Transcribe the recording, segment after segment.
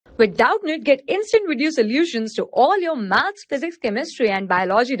With Doubtnut, get instant video solutions to all your maths, physics, chemistry, and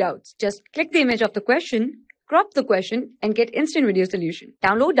biology doubts. Just click the image of the question, crop the question, and get instant video solution.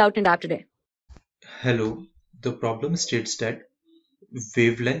 Download Doubtnut app today. Hello, the problem states that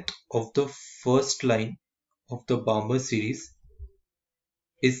wavelength of the first line of the balmer series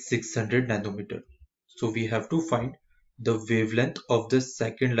is 600 nanometer. So we have to find the wavelength of the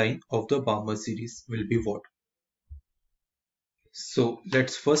second line of the balmer series will be what? So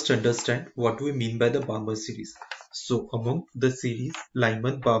let's first understand what we mean by the balmer series. So among the series,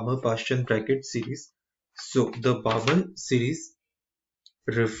 Lyman, Balmer, Bastian bracket series. So the balmer series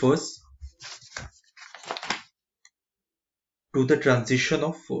refers to the transition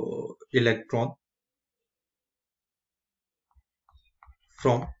of electron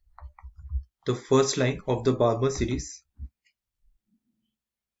from the first line of the balmer series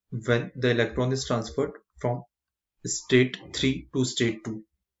when the electron is transferred from state 3 to state 2,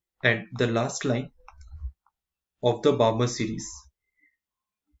 and the last line of the balmer series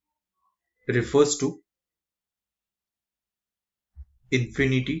refers to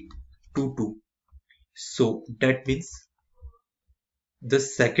infinity to 2. So that means the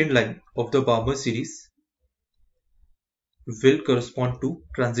second line of the balmer series will correspond to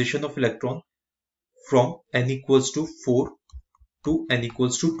transition of electron from n equals to 4 to n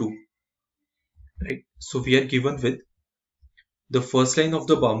equals to 2. Right? So we are given with the first line of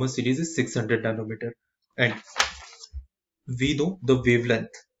the balmer series is 600 nanometer, and we know the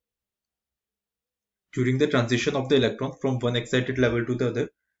wavelength during the transition of the electron from one excited level to the other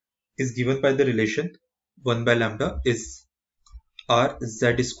is given by the relation 1 by lambda is r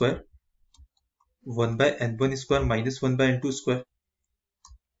z square 1 by n1 square minus 1 by n2 square.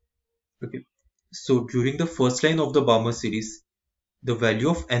 Okay, so during the first line of the balmer series, the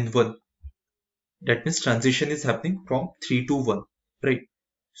value of n1, that means transition is happening from 3 to 1, right?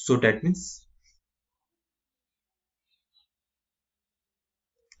 So that means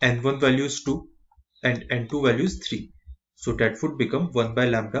n1 value is 2 and n2 value is 3. So that would become 1 by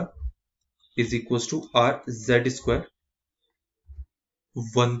lambda is equals to r z square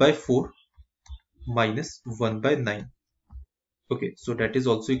 1 by 4 minus 1 by 9. Okay, so that is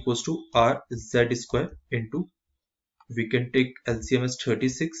also equals to r z square into, we can take LCM as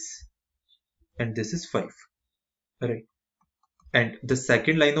 36 and this is 5. Alright, and the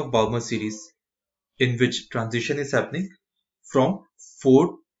second line of balmer series in which transition is happening from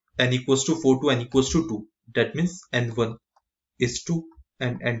 4 n equals to 4 to n equals to 2, that means n1 is 2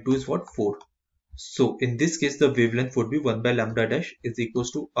 and n2 is what? 4. So in this case the wavelength would be 1 by lambda dash is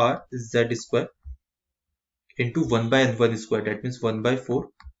equals to r z square into 1 by n1 square, that means 1 by 4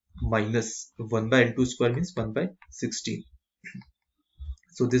 minus 1 by n2 square means 1 by 16.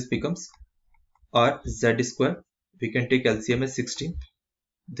 So this becomes r z square, we can take LCM as 16,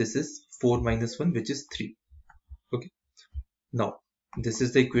 this is 4 minus 1 which is 3. Okay, now this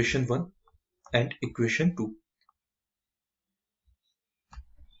is the equation 1 and equation 2.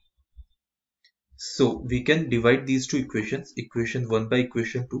 So we can divide these two equations, equation 1 by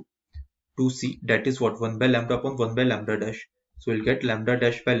equation 2, to see that is what 1 by lambda upon 1 by lambda dash. So we'll get lambda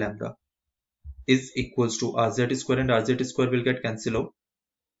dash by lambda is equals to rz square and rz square will get cancelled out,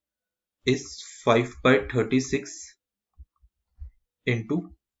 is 5 by 36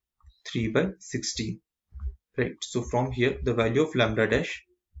 into 3 by 16. Right, so from here the value of lambda dash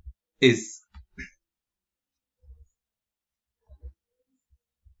is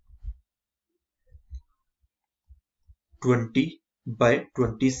 20 by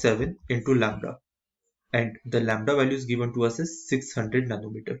 27 into lambda, and the lambda value is given to us as 600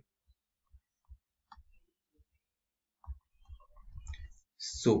 nanometer.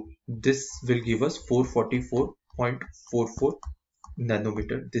 So this will give us 444.44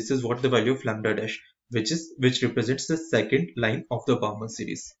 nanometer. This is what the value of lambda dash, which represents the second line of the balmer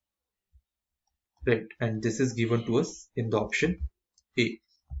series. Right, and this is given to us in the option A.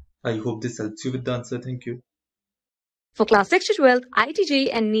 I hope this helps you with the answer. Thank you. For class 6 to 12, IIT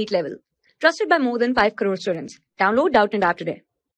JEE and NEET level. Trusted by more than 5 crore students. Download Doubtnut app today.